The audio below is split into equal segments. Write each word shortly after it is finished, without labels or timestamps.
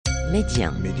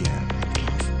ميديان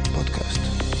بودكاست.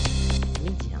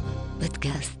 ميديان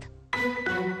بودكاست.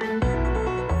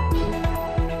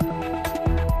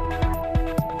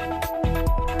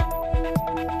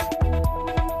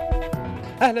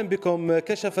 أهلا بكم.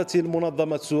 كشفت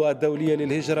المنظمة الدولية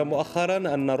للهجرة مؤخرا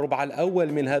أن الربع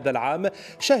الأول من هذا العام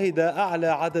شهد أعلى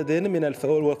عدد من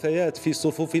الوفيات في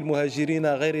صفوف المهاجرين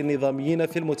غير النظاميين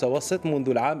في المتوسط منذ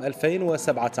العام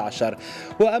 2017.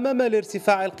 وأمام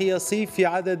الارتفاع القياسي في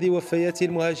عدد وفيات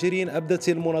المهاجرين، أبدت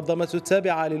المنظمة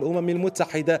التابعة للأمم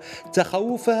المتحدة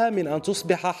تخوفها من أن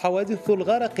تصبح حوادث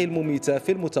الغرق المميتة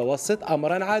في المتوسط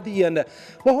أمرا عاديا.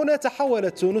 وهنا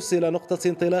تحولت تونس إلى نقطة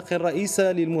انطلاق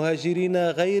رئيسة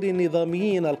للمهاجرين غير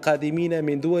النظاميين القادمين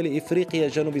من دول إفريقيا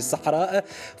جنوب الصحراء،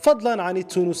 فضلا عن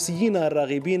التونسيين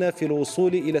الراغبين في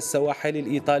الوصول إلى السواحل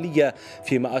الإيطالية.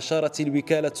 فيما أشارت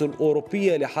الوكالة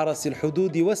الأوروبية لحرس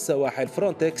الحدود والسواحل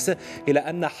فرونتكس إلى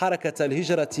أن حركة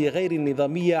الهجرة غير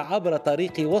النظامية عبر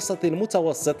طريق وسط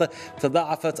المتوسط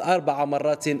تضاعفت 4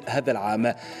 مرات هذا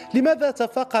العام. لماذا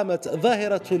تفاقمت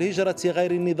ظاهرة الهجرة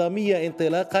غير النظامية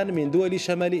انطلاقا من دول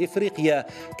شمال إفريقيا؟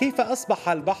 كيف أصبح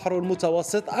البحر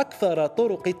المتوسط أكثر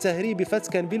طرق التهريب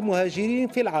فتكا بالمهاجرين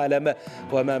في العالم؟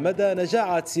 وما مدى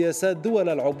نجاعة سياسات دول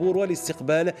العبور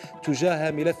والاستقبال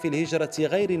تجاه ملف الهجرة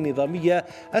غير النظامية؟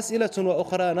 أسئلة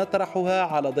وأخرى نطرحها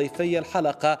على ضيفي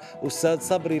الحلقة: أستاذ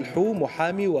صبري الحو،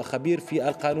 محامي وخبير في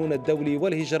القانون الدولي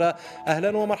والهجرة.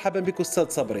 أهلا ومرحبا بك أستاذ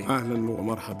صبري. أهلا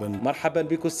ومرحبا. مرحبا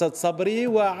بك أستاذ صبري.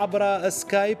 وعبر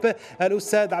سكايب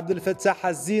الأستاذ عبد الفتاح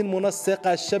الزين، منسق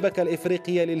الشبكة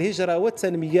الإفريقية للهجرة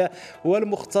والتنمية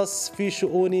والمختص في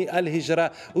شؤون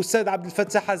الهجرة. أستاذ عبد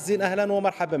الفتاح الزين، أهلا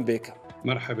ومرحبا بك.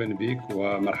 مرحبا بك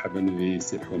ومرحبا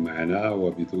بسلحوا معنا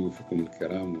وبضيوفكم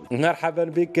الكرام. مرحبا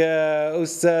بك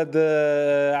أستاذ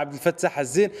عبد الفتاح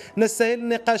الزين. نستهل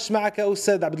النقاش معك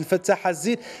أستاذ عبد الفتاح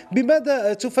الزين.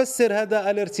 بماذا تفسر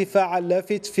هذا الارتفاع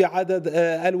اللافت في عدد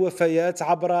الوفيات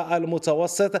عبر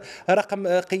المتوسط، رقم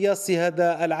قياسي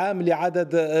هذا العام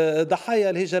لعدد ضحايا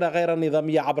الهجرة غير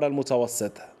النظامية عبر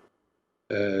المتوسط؟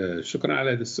 شكرا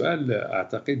على هذا السؤال.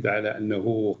 أعتقد على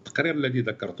أنه التقرير الذي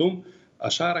ذكرتم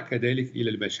أشار كذلك إلى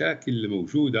المشاكل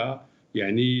الموجودة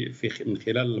يعني من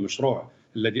خلال المشروع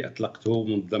الذي أطلقته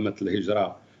منظمة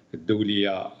الهجرة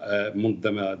الدولية،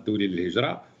 منظمة الدولية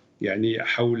للهجرة، يعني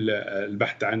حول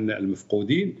البحث عن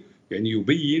المفقودين. يعني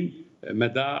يبين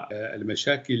مدى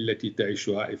المشاكل التي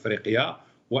تعيشها إفريقيا،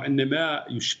 وأن ما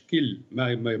يشكل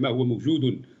ما هو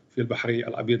موجود في البحر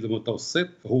الأبيض المتوسط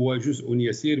هو جزء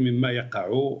يسير مما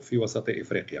يقع في وسط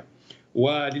إفريقيا.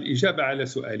 وللإجابة على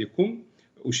سؤالكم،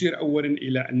 أشير أولا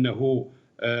إلى أنه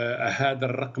هذا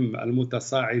الرقم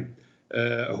المتصاعد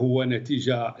هو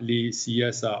نتيجة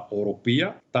لسياسة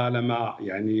أوروبية. طالما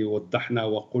يعني وضحنا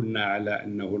وقلنا على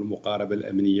أنه المقاربة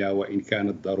الأمنية وإن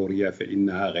كانت ضرورية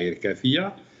فإنها غير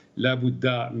كافية، لا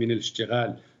بد من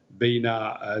الاشتغال بين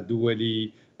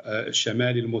دول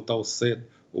شمال المتوسط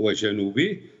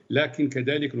وجنوبه. لكن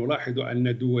كذلك نلاحظ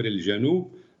أن دول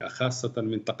الجنوب خاصة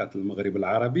منطقة المغرب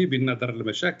العربي، بالنظر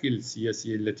للمشاكل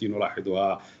السياسية التي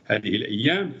نلاحظها هذه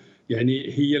الأيام، يعني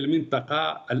هي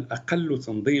المنطقة الأقل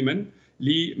تنظيما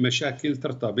لمشاكل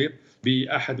ترتبط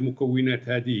بأحد مكونات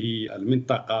هذه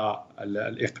المنطقة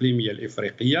الإقليمية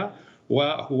الإفريقية،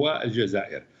 وهو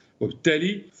الجزائر.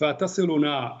 وبالتالي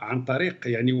فتصلنا عن طريق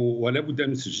يعني، ولا بد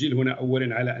أن نسجل هنا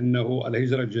أولا على أنه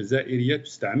الهجرة الجزائرية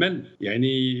تستعمل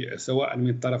يعني سواء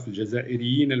من طرف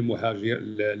الجزائريين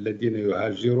الذين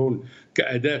يهاجرون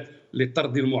كأداة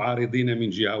لطرد المعارضين من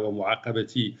جهة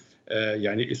ومعاقبة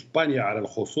يعني إسبانيا على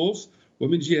الخصوص،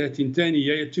 ومن جهة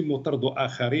ثانية يتم طرد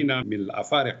آخرين من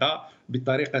الأفارقة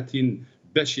بطريقة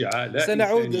بشعة لا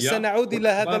إنسانية. سنعود إلى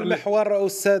هذا المحور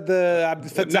أستاذ عبد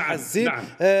الفتاح الزين. نعم.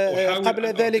 قبل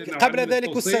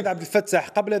ذلك أستاذ عبد الفتاح،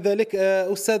 قبل ذلك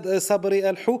أستاذ صبري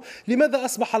الحو، لماذا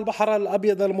أصبح البحر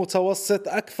الأبيض المتوسط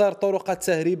أكثر طرق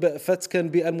التهريب فتكا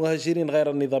بالمهاجرين غير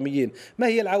النظاميين؟ ما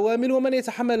هي العوامل ومن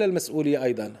يتحمل المسؤولية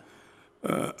أيضا؟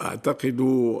 أعتقد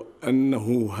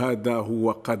أنه هذا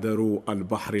هو قدر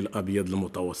البحر الأبيض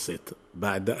المتوسط،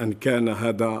 بعد أن كان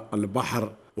هذا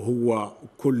البحر هو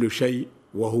كل شيء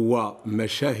وهو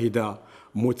مشاهد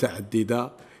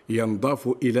متعددة، ينضاف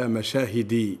إلى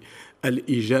مشاهد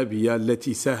الإيجابية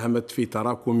التي ساهمت في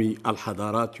تراكم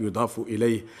الحضارات، يضاف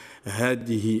إليه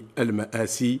هذه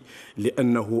المآسي،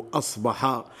 لأنه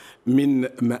أصبح من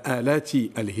مآلات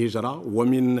الهجرة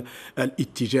ومن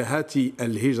الاتجاهات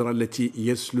الهجرة التي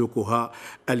يسلكها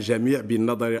الجميع،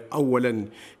 بالنظر أولا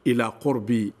إلى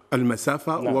قرب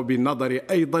المسافة، نعم، وبالنظر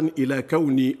أيضا إلى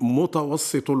كون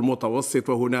المتوسط،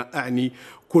 وهنا أعني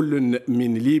كل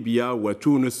من ليبيا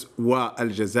وتونس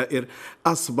والجزائر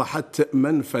أصبحت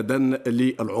منفذا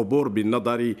للعبور،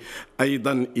 بالنظر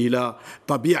أيضا إلى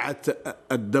طبيعة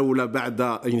الدولة بعد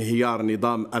انهيار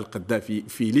نظام القذافي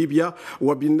في ليبيا،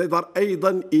 وبالنظر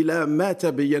أيضا إلى ما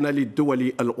تبين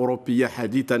للدول الأوروبية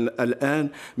حديثا الآن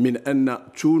من أن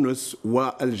تونس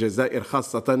والجزائر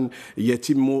خاصة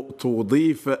يتم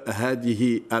توظيف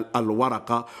هذه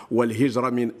الورقة والهجرة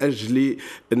من أجل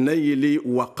نيل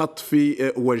وقطف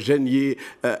وجني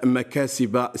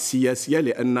مكاسب سياسية،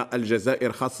 لأن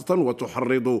الجزائر خاصة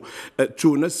وتحرض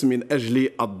تونس من أجل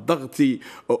الضغط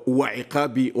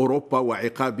وعقاب أوروبا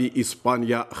وعقاب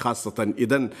إسبانيا خاصة.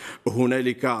 إذن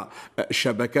هنالك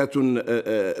شبكات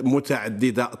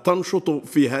متعددة تنشط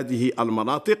في هذه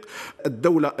المناطق.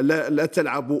 الدولة لا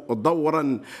تلعب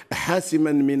دورا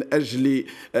حاسما من أجل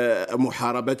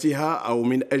محاربتها أو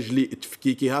من أجل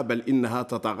تفكيكها، بل إنها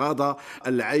تتغاضى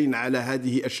العين على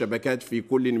هذه الشبكات في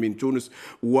كل من تونس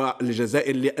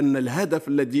والجزائر، لأن الهدف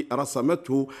الذي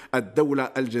رسمته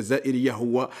الدولة الجزائرية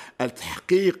هو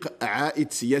التحقيق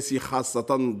عائد سياسي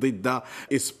خاصة ضد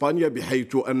إسبانيا،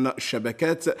 بحيث أن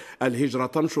شبكات الهجرة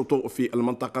تنشط في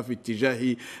المنطقة في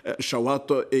اتجاه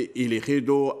شواطئ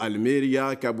إليخيدو،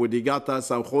 الميريا، كابوديغاتا،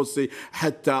 سانخوسي،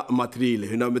 حتى ماتريل.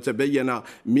 هنا متبين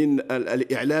من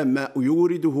الإعلام ما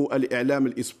يورده الإعلام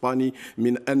الإسباني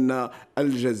من أن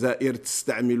الجزائر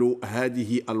تستعمل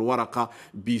هذه الورقة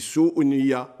بسوء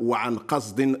نية وعن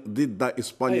قصد ضد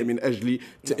إسبانيا من أجل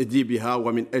تأديبها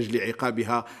ومن أجل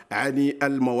عقابها عن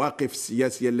المواقف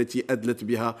السياسية التي أدلت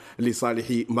بها لصالح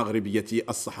مغربية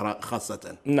الصحراء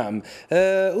خاصة. نعم.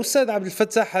 أستاذ عبد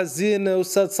الفتاح الزين،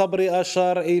 أستاذ صبري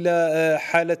أشار إلى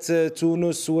حالة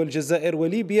تونس والجزائر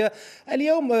وليبيا.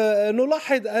 اليوم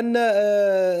نلاحظ أن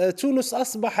تونس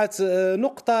أصبحت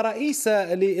نقطة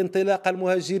رئيسة لانطلاق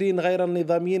المهاجرين غير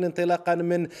النظاميين انطلاقا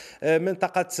من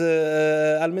المنطقة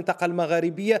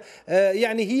المغاربية،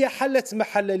 يعني هي حلت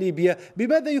محل ليبيا.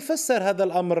 بماذا يفسر هذا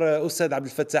الأمر أستاذ عبد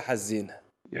الفتاح الزين؟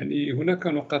 يعني هناك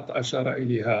نقاط أشار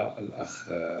إليها الأخ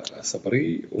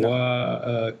صبري،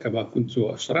 وكما كنت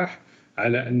أشرح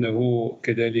على أنه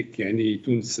كذلك يعني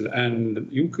تونس الآن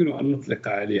يمكن أن نطلق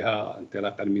عليها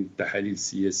انطلاقا من التحاليل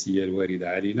السياسية الواردة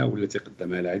علينا والتي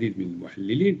قدمها العديد من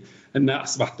المحللين أنها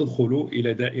أصبحت تدخل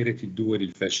إلى دائرة الدول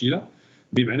الفاشلة،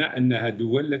 بمعنى أنها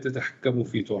دول لا تتحكم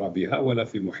في ترابها ولا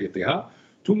في محيطها.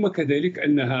 ثم كذلك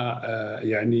أنها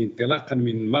يعني انطلاقا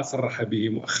من ما صرح به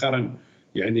مؤخرا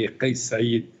يعني قيس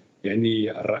سعيد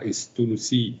يعني الرئيس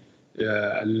التونسي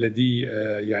الذي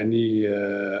يعني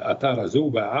أثار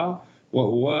زوبعة،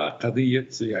 وهو قضية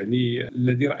يعني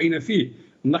الذي رأينا فيه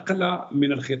نقلة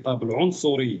من الخطاب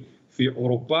العنصري في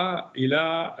أوروبا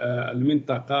إلى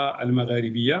المنطقة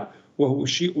المغاربية، وهو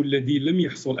الشيء الذي لم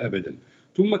يحصل أبدا.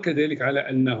 ثم كذلك على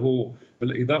أنه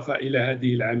بالإضافة إلى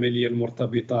هذه العملية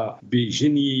المرتبطة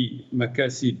بجني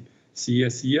مكاسب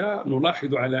سياسية،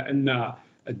 نلاحظ على أن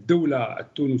الدولة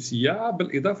التونسية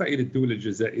بالإضافة إلى الدولة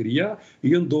الجزائرية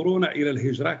ينظرون إلى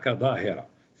الهجرة كظاهرة،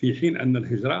 في حين أن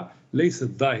الهجرة ليست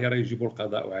ظاهرة يجب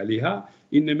القضاء عليها،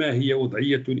 إنما هي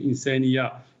وضعية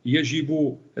إنسانية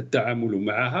يجب التعامل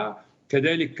معها.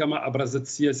 كذلك كما أبرزت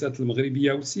السياسات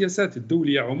المغربية والسياسات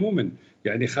الدولية عموما،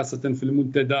 يعني خاصة في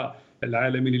المنتدى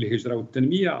العالمي للهجرة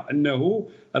والتنمية، أنه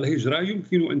الهجرة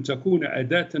يمكن أن تكون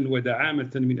أداة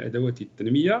ودعامة من أدوات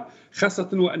التنمية، خاصة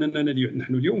وأننا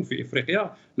نحن اليوم في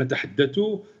إفريقيا نتحدث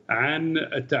عن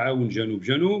التعاون جنوب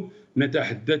جنوب،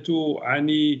 نتحدث عن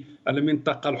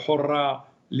المنطقة الحرة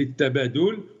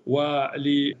للتبادل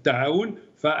وللتعاون.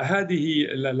 فهذه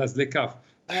لازليكاف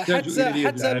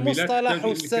حتى المصطلح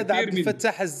أستاذ عبد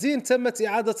الفتاح الزين تمت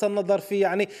إعادة النظر فيه،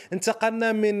 يعني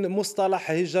انتقلنا من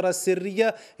مصطلح هجرة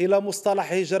سرية إلى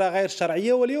مصطلح هجرة غير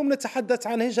شرعية، واليوم نتحدث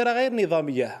عن هجرة غير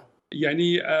نظامية.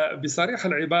 يعني بصريح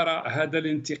العبارة هذا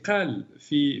الانتقال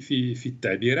في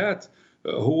التعبيرات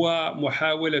هو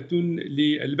محاولة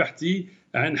للبحث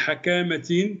عن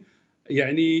حكامة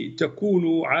يعني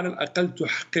تكون على الأقل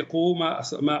تحقق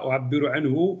ما أعبر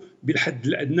عنه بالحد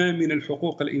الأدنى من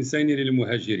الحقوق الإنسانية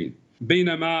للمهاجرين،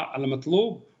 بينما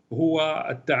المطلوب هو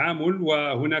التعامل.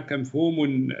 وهناك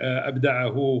مفهوم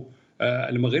أبدعه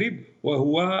المغرب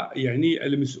وهو يعني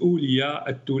المسؤولية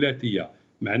الثلاثية،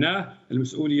 معناه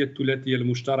المسؤولية الثلاثية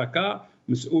المشتركة،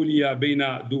 مسؤولية بين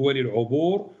دول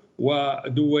العبور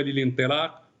ودول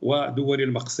الانطلاق ودول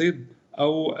المقصد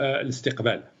أو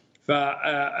الاستقبال.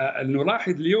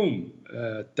 فنلاحظ اليوم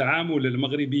التعامل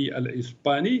المغربي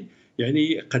الإسباني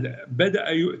يعني قد بدأ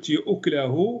يؤتي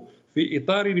أكله في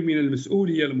إطار من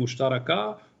المسؤولية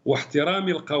المشتركة واحترام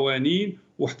القوانين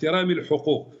واحترام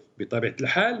الحقوق. بطبيعة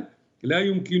الحال لا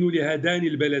يمكن لهذان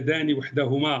البلدان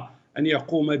وحدهما أن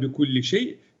يقوما بكل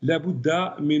شيء،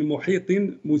 لابد من محيط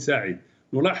مساعد.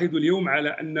 نلاحظ اليوم على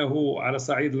أنه على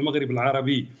صعيد المغرب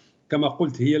العربي كما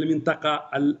قلت هي المنطقة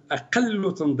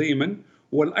الأقل تنظيما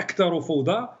والأكثر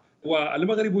فوضى،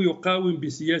 والمغرب يقاوم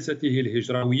بسياسته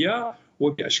الهجروية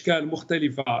وبأشكال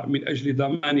مختلفة من أجل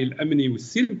ضمان الأمن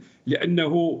والسلم،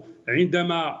 لأنه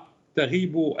عندما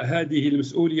تغيب هذه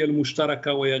المسؤولية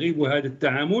المشتركة ويغيب هذا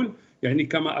التعامل، يعني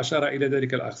كما أشار إلى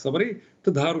ذلك الأخ صبري،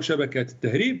 تظهر شبكات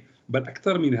التهريب، بل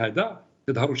أكثر من هذا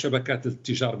تظهر شبكات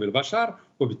الاتجار بالبشر،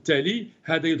 وبالتالي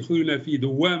هذا يدخلنا في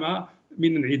دوامة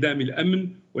من انعدام الأمن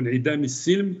وانعدام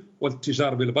السلم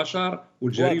والاتجار بالبشر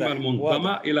والجريمة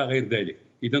المنظمة إلى غير ذلك.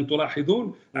 إذا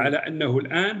تلاحظون على أنه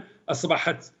الآن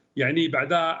أصبحت يعني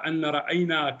بعد أن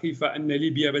رأينا كيف أن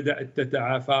ليبيا بدأت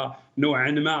تتعافى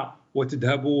نوعا ما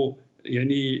وتذهب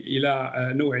يعني إلى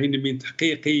نوع من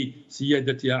تحقيق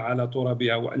سيادتها على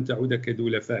ترابها وأن تعود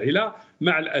كدولة فاعلة،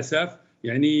 مع الأسف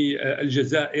يعني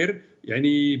الجزائر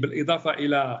يعني بالإضافة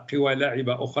إلى قوى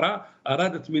لاعبة أخرى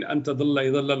أرادت من أن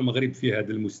يظل المغرب في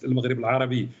هذا المغرب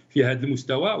العربي في هذا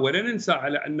المستوى. ولا ننسى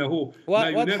على أنه ما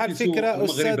ينافس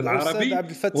المغرب العربي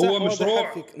هو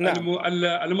مشروع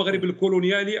المغرب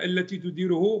الكولونيالي التي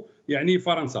تديره يعني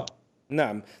فرنسا.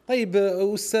 نعم. طيب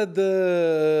أستاذ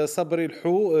صبري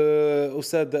الحو،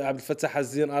 أستاذ عبد الفتاح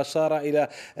الزين أشار إلى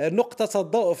نقطة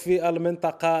الضوء في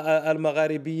المنطقة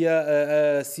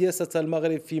المغاربية، سياسة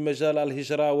المغرب في مجال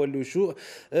الهجرة واللجوء.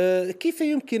 كيف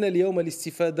يمكن اليوم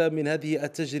الاستفادة من هذه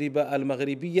التجربة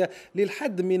المغربية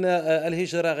للحد من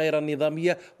الهجرة غير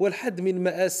النظامية والحد من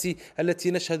مآسي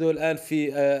التي نشهدها الآن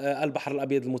في البحر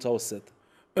الأبيض المتوسط؟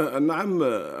 نعم،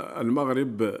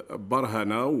 المغرب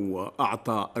برهن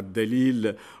وأعطى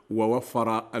الدليل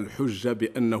ووفر الحجة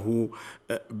بأنه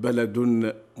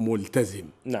بلد ملتزم،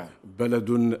 نعم،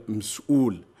 بلد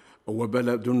مسؤول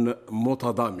وبلد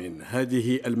متضامن.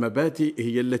 هذه المبادئ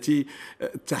هي التي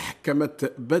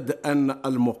تحكمت بدءا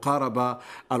المقاربة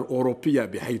الأوروبية،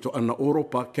 بحيث أن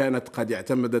أوروبا كانت قد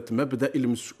اعتمدت مبدأ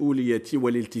المسؤولية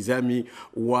والالتزام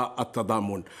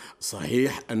والتضامن.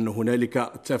 صحيح أن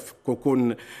هنالك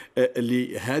تفكك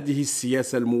لهذه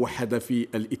السياسة الموحدة في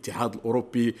الاتحاد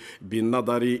الأوروبي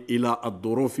بالنظر إلى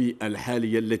الظروف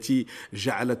الحالية التي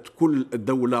جعلت كل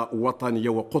دولة وطنية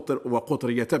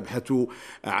وقطرية تبحث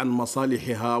عن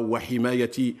مصالحها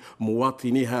وحماية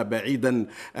مواطنيها بعيدا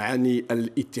عن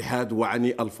الاتحاد وعن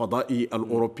الفضاء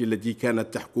الأوروبي الذي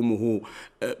كانت تحكمه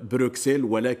بروكسل.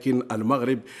 ولكن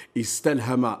المغرب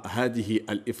استلهم هذه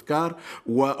الأفكار،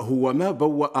 وهو ما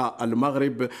بوأ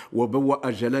المغرب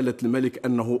وبوأ جلالة الملك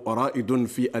أنه رائد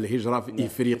في الهجرة في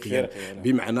إفريقيا،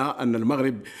 بمعنى أن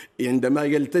المغرب عندما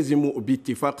يلتزم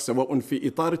باتفاق سواء في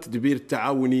إطار تدبير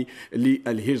التعاوني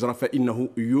للهجرة فإنه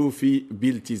يوفي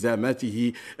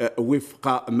بالتزاماته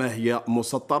وفق ما هي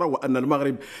مسطرة، وأن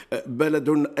المغرب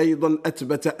بلد أيضا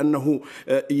أثبت أنه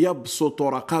يبسط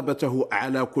رقابته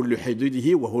على كل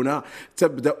حدوده. وهنا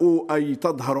تبدأ أي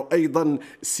تظهر أيضا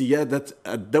سيادة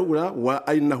الدولة،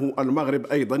 وأنه المغرب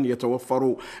أيضا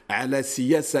يتوفر على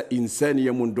سياسة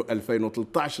إنسانية منذ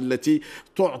 2013 التي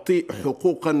تعطي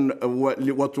حقوقا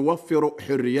وتوفر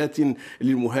حريات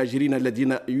للمهاجرين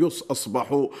الذين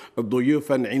أصبحوا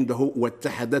ضيوفا عنده،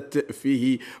 واتحدت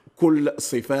فيه كل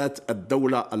صفات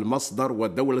الدولة المصدر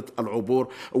ودولة العبور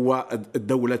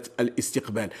ودولة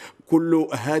الاستقبال. كل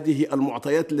هذه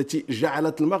المعطيات التي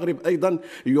جعلت المغرب أيضا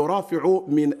يرافع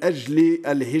من أجل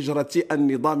الهجرة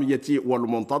النظامية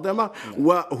والمنتظمة،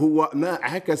 وهو ما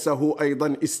عكسه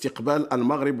أيضا استقبال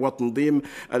المغرب وتنظيم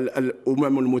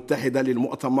الأمم المتحدة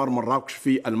للمؤتمر مراكش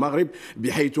في المغرب،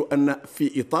 بحيث أن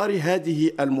في إطار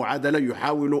هذه المعادلة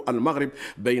يحاول المغرب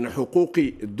بين حقوق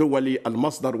دول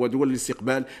المصدر ودول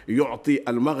الاستقبال يعطي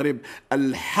المغرب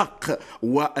الحق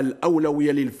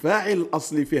والأولوية للفاعل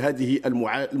الأصلي في هذه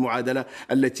المعادلة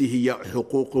التي هي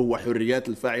حقوق وحريات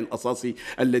الفاعل الأساسي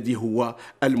الذي هو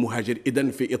المهاجر.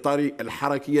 إذن في إطار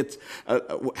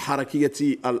حركية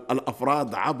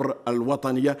الأفراد عبر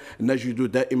الوطنية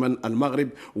نجد دائما المغرب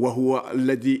وهو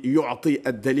الذي يعطي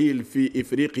الدليل في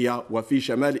إفريقيا وفي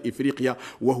شمال إفريقيا،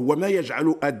 وهو ما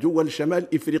يجعل الدول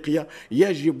شمال إفريقيا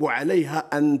يجب عليها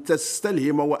أن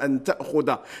تستلهم وأن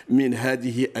تأخذ من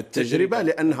هذه التجربة،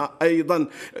 لأنها أيضا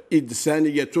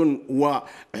إنسانية،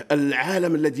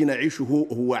 والعالم الذي نعيشه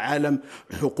هو عالم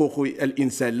حقوق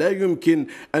الإنسان. لا يمكن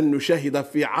أن نشاهد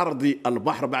في عرض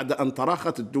البحر بعد أن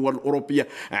تراخت الدول الأوروبية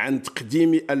عن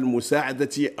تقديم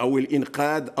المساعدة أو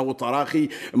الإنقاذ أو تراخي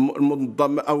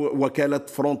منظمة أو وكالة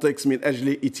فرونتكس من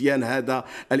أجل إتيان هذا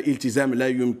الالتزام. لا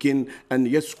يمكن أن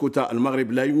يسكت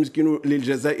المغرب، لا يمكن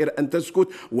للجزائر أن تسكت،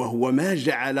 وهو ما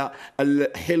جعل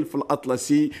الحلف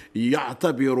الأطلسي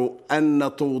يعتبر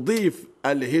أن توظيف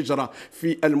الهجرة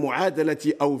في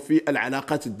المعادلة أو في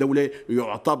العلاقات الدولية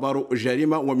يعتبر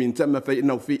جريمة، ومن ثم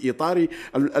فإنه في إطار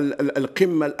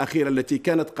القمة الأخيرة التي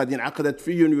كانت قد انعقدت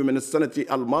في يونيو من السنة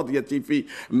الماضية في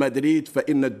مدريد،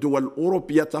 فإن الدول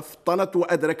الأوروبية تفطنت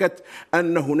وأدركت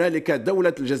أن هنالك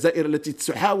دولة الجزائر التي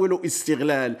تحاول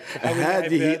استغلال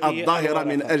هذه الظاهرة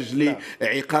من أجل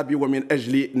عقاب ومن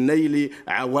أجل نيل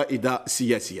عوائد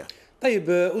سياسية. طيب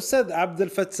أستاذ عبد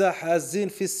الفتاح الزين،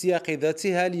 في السياق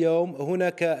ذاته اليوم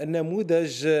هناك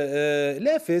نموذج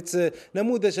لافت،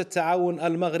 نموذج التعاون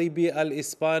المغربي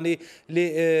الإسباني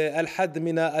للحد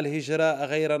من الهجرة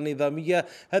غير النظامية.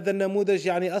 هذا النموذج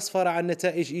يعني أسفر عن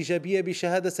نتائج إيجابية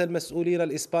بشهادة المسؤولين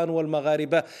الإسبان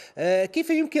والمغاربة. كيف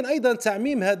يمكن أيضا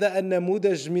تعميم هذا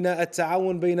النموذج من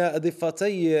التعاون بين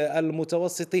ضفتي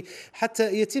المتوسط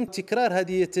حتى يتم تكرار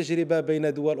هذه التجربة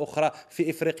بين دول أخرى في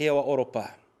إفريقيا وأوروبا؟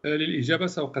 للإجابة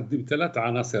سأقدم 3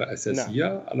 عناصر أساسية.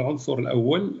 نعم. العنصر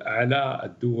الأول على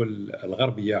الدول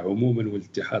الغربية عموما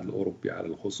والاتحاد الأوروبي على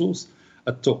الخصوص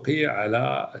التوقيع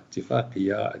على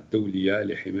اتفاقية الدولية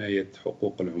لحماية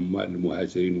حقوق العمال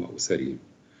المهاجرين وأسرهم،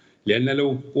 لأن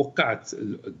لو وقعت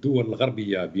الدول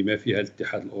الغربية بما فيها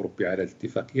الاتحاد الأوروبي على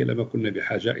الاتفاقية لما كنا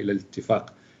بحاجة إلى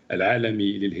الاتفاق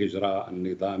العالمي للهجرة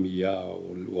النظامية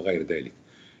وغير ذلك،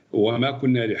 وما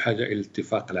كنا بحاجة إلى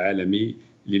الاتفاق العالمي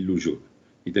للجوء.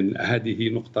 إذن هذه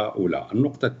نقطة أولى.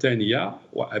 النقطة الثانية،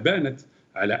 وأبانت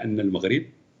على أن المغرب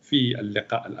في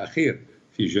اللقاء الأخير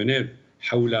في جنيف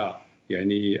حول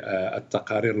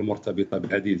التقارير المرتبطة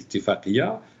بهذه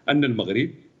الاتفاقية، أن المغرب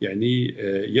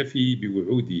يفي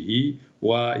بوعوده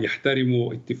ويحترم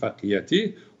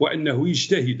اتفاقياته، وأنه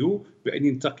يجتهد بأن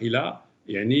ينتقل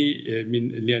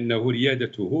لأنه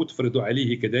ريادته تفرض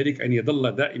عليه كذلك أن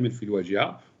يظل دائما في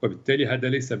الواجهة، وبالتالي هذا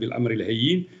ليس بالأمر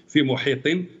الهين في محيط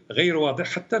غير واضح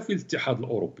حتى في الاتحاد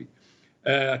الأوروبي.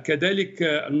 كذلك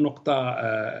النقطة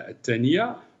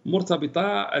الثانية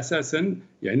مرتبطة أساسا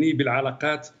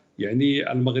بالعلاقات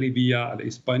المغربية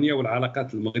الإسبانية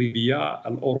والعلاقات المغربية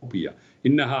الأوروبية.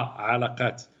 إنها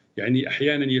علاقات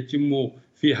أحيانا يتم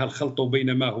فيها الخلط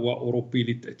بين ما هو أوروبي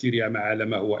للتأثير على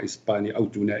ما هو إسباني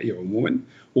أو ثنائي عموما،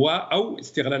 أو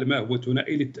استغلال ما هو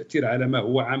ثنائي للتأثير على ما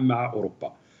هو عام مع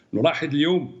أوروبا. نلاحظ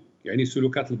اليوم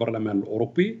سلوكات البرلمان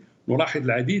الأوروبي، نلاحظ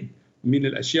العديد من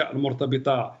الأشياء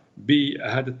المرتبطة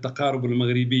بهذا التقارب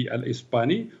المغربي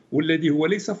الإسباني، والذي هو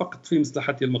ليس فقط في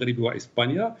مصلحة المغرب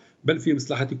وإسبانيا بل في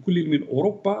مصلحة كل من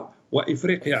أوروبا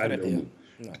وإفريقيا على العموم.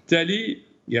 بالتالي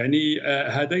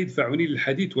هذا يدفعني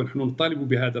للحديث ونحن نطالب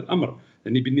بهذا الأمر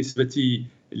بالنسبة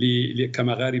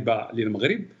كمغاربة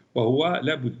للمغرب، وهو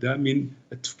لا بد من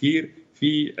التفكير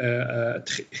في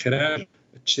إخراج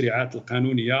التشريعات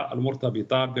القانونية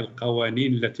المرتبطة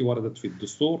بالقوانين التي وردت في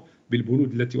الدستور،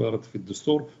 بالبنود التي وردت في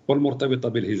الدستور والمرتبطة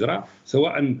بالهجرة،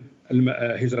 سواء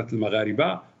هجرة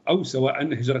المغاربة أو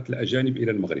سواء هجرة الأجانب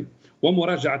إلى المغرب،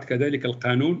 ومراجعة كذلك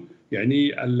القانون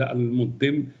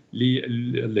المنظم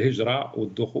للهجرة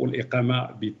والدخول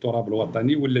والإقامة بالتراب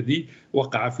الوطني، والذي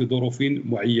وقع في ظروف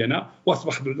معينة،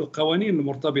 وأصبح القوانين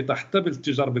المرتبطة حتى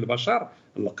بالتجار بالبشر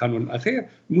القانون الأخير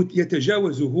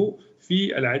يتجاوزه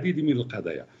في العديد من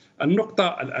القضايا.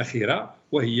 النقطة الأخيرة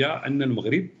وهي أن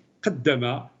المغرب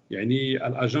قدم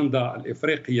الأجندة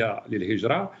الإفريقية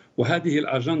للهجرة، وهذه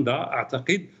الأجندة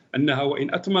أعتقد أنها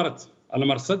وإن أثمرت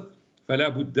المرصد فلا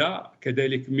بد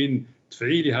كذلك من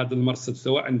تفعيل هذا المرصد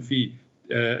سواء في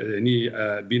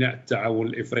بناء التعاون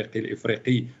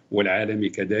الإفريقي والعالمي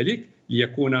كذلك،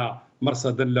 ليكون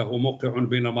مرصدا له موقع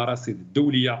بين المراصد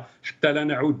الدولية، حتى لا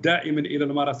نعود دائما إلى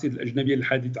المراصد الأجنبية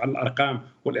للحديث عن الأرقام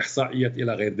والإحصائيات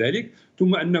إلى غير ذلك.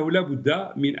 ثم أنه لا بد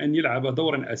من أن يلعب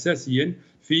دورا أساسيا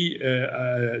في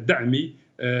دعم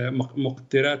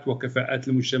مقدرات وكفاءات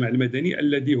المجتمع المدني،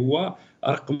 الذي هو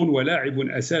رقم ولاعب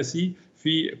أساسي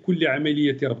في كل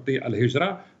عملية ربط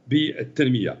الهجرة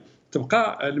بالتنمية.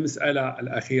 تبقى المسألة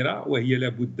الأخيرة وهي لا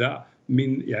بد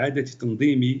من إعادة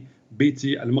تنظيم بيت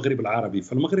المغرب العربي.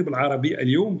 فالمغرب العربي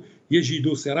اليوم يجد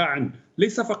صراعا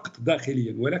ليس فقط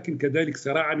داخليا ولكن كذلك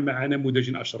صراعا مع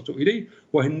نموذج أشرت إليه،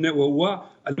 وهو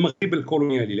المغرب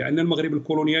الكولونيالي، لأن المغرب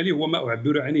الكولونيالي هو ما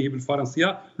أعبر عنه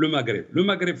بالفرنسية لو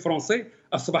ماغريب فرنسي.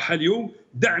 أصبح اليوم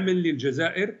دعما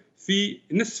للجزائر في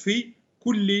نسف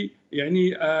كل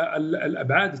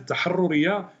الأبعاد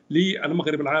التحررية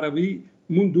للمغرب العربي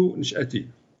منذ نشأته.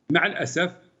 مع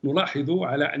الأسف نلاحظ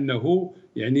على أنه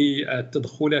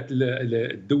التدخلات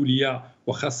الدولية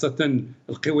وخاصة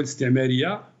القوى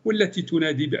الاستعمارية والتي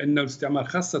تنادي بأن الاستعمار،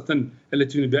 خاصة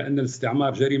التي تنادي بأن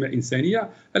الاستعمار جريمة إنسانية.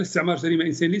 الاستعمار جريمة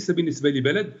إنسانية ليس بالنسبة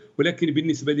لبلد ولكن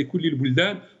بالنسبة لكل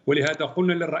البلدان، ولهذا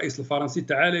قلنا للرئيس الفرنسي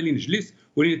تعال لنجلس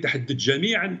ولنتحدث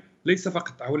جميعا ليس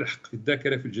فقط حول الحق في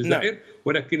الذاكرة في الجزائر،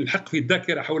 ولكن الحق في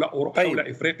الذاكرة حول أوروبا، حول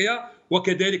إفريقيا،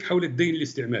 وكذلك حول الدين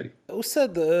الاستعماري.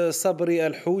 أستاذ صبري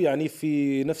الحو، يعني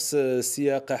في نفس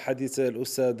سياق حديث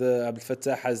الأستاذ عبد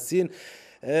الفتاح الزين،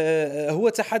 هو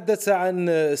تحدث عن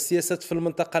السياسات في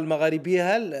المنطقة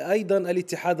المغاربية. هل أيضا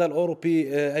الاتحاد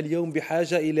الأوروبي اليوم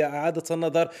بحاجة إلى إعادة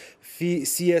النظر في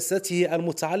سياسته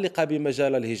المتعلقة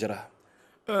بمجال الهجرة؟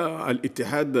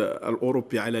 الاتحاد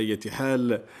الأوروبي على أي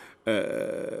حال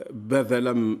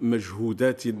بذل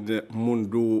مجهودات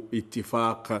منذ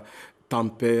اتفاق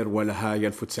تامبير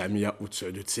والهاي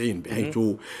 1999، بحيث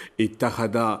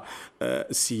اتخذ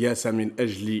سياسة من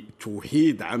أجل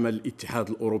توحيد عمل الاتحاد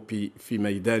الأوروبي في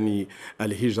ميدان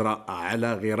الهجرة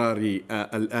على غرار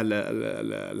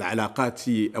العلاقات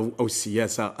أو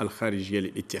السياسة الخارجية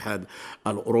للاتحاد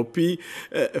الأوروبي.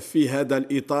 في هذا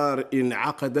الإطار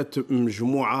انعقدت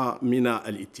مجموعة من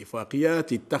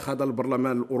الاتفاقيات. اتخذ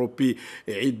البرلمان الأوروبي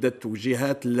عدة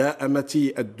توجيهات لامت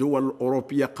الدول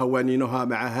الأوروبية قوانينها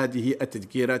مع هذه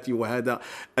التذكيرات وهذا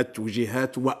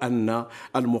التوجيهات، وأن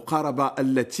المقاربة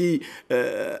التي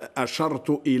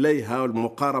أشرت إليها،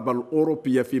 المقاربة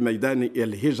الأوروبية في ميدان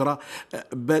الهجرة،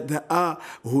 بدأ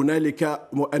هنالك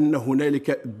وأن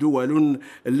هنالك دول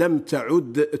لم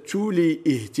تعد تولي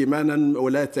اهتماما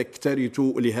ولا تكترث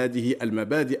لهذه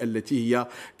المبادئ التي هي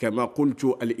كما قلت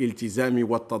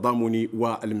الالتزام والتضامن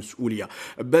والمسؤولية.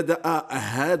 بدأ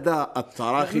هذا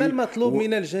التراخي. ما المطلوب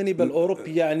من الجانب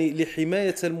الأوروبي يعني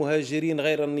لحماية المهاجرين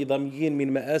غير النظاميين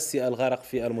من مآسي الغرق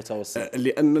في المتوسط؟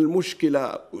 لأن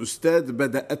المشكلة أستاذ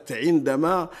بدأت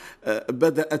عندما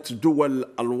بدأت دول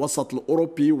الوسط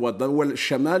الأوروبي ودول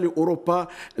شمال أوروبا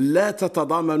لا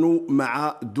تتضامن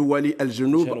مع دول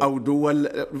الجنوب أو دول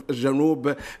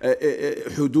جنوب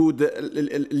حدود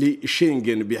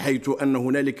لشنغن، بحيث أن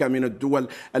هنالك من الدول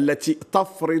التي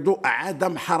تفرض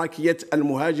عدم حركية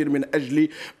المهاجر من أجل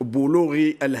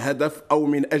بلوغ الهدف أو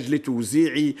من أجل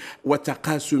توزيع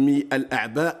وتقاسم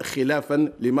الأعباء،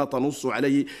 خلافا لما تنص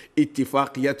عليه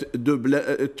اتفاقية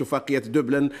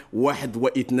دبلن 1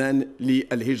 و2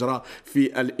 للهجرة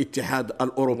في الاتحاد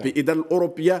الأوروبي. إذا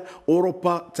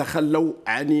أوروبا تخلوا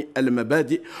عن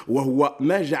المبادئ، وهو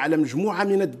ما جعل مجموعة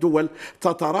من الدول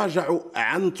تتراجع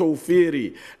عن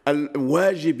توفير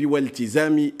الواجب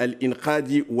والتزام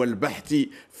الإنقاذ والبحث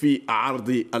في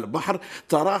عرض البحر.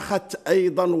 تراخت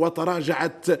أيضا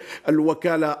وتراجعت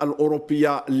الوكالة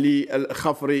الأوروبية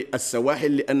لخفر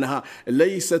السواحل، لأنها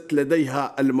ليست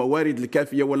لديها الموارد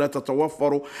الكافية ولا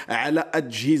تتوفر على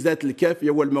التجهيزات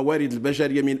الكافية والموارد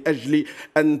البشرية من أجل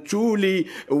أن تولي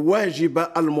واجب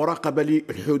المراقبة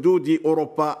لحدود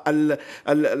أوروبا،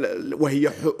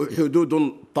 وهي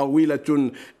حدود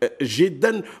طويلة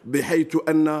جدا، بحيث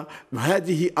أن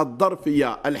هذه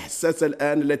الظرفية الحساسة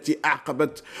الآن التي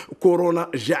أعقبت كورونا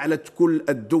جعلت كل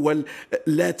الدول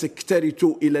لا تكترث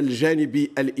إلى الجانب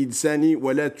الإنساني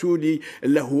ولا تولي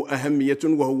له أهمية،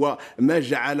 وهو ما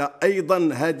جعل أيضا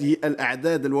هذه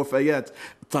الأعداد الوفيات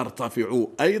ترتفع.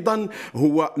 أيضا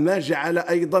هو ما جعل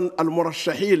أيضا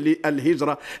المرشحين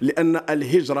للهجرة، لأن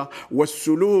الهجرة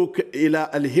والسلوك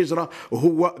إلى الهجرة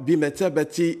هو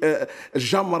بمثابة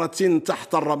جمرة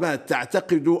تحت الرماد،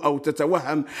 تعتقد أو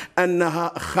تتوهم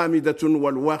أنها خامدة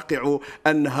والواقع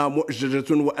أنها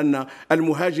مؤججة، وأن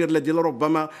المهاجر الذي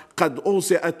لربما قد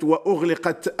أوسئت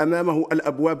وأغلقت أمامه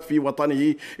الأبواب في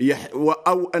وطنه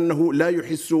أو أنه لا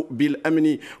يحس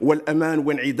بالأمن والأمان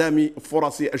وانعدام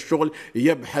فرص الشغل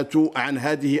يبحث عن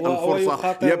هذه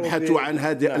الفرصة، يبحث عن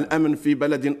هذا الأمن في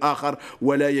بلد آخر،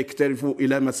 ولا يكترث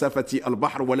إلى مسافة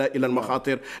البحر ولا إلى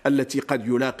المخاطر التي قد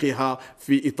يلاقيها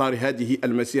في إطار هذه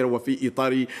المسيرة وفي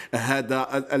إطار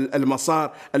هذا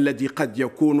المسار الذي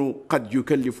قد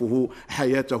يكلفه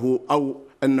حياته، أو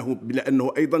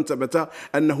لأنه أيضا ثبت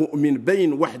أنه من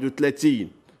بين 31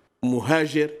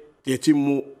 مهاجر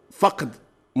يتم فقد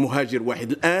مهاجر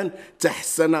واحد. الآن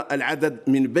تحسن العدد،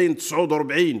 من بين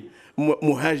 49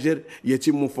 مهاجر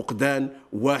يتم فقدان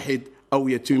واحد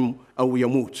أو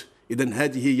يموت. إذن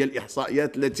هذه هي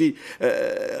الإحصائيات التي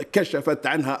كشفت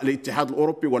عنها الاتحاد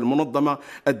الأوروبي والمنظمة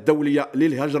الدولية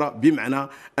للهجرة، بمعنى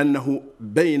أنه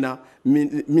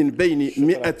من بين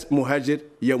 100 مهاجر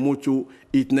يموت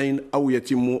 2 أو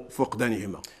يتم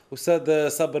فقدانهما. أستاذ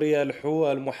صبري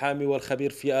الحو، المحامي والخبير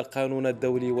في القانون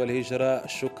الدولي والهجرة،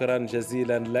 شكرا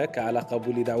جزيلا لك على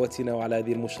قبول دعوتنا وعلى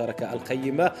هذه المشاركة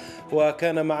القيمة.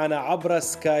 وكان معنا عبر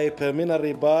سكايب من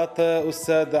الرباط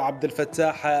أستاذ عبد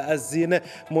الفتاح الزين،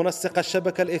 منسق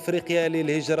الشبكة الإفريقية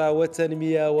للهجرة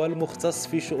والتنمية والمختص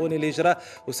في شؤون الهجرة.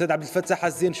 أستاذ عبد الفتاح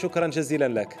الزين، شكرا جزيلا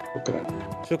لك.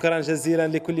 شكرا جزيلا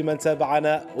لكل من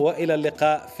تابعنا، وإلى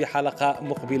اللقاء في حلقة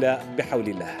مقبلة بحول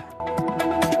الله.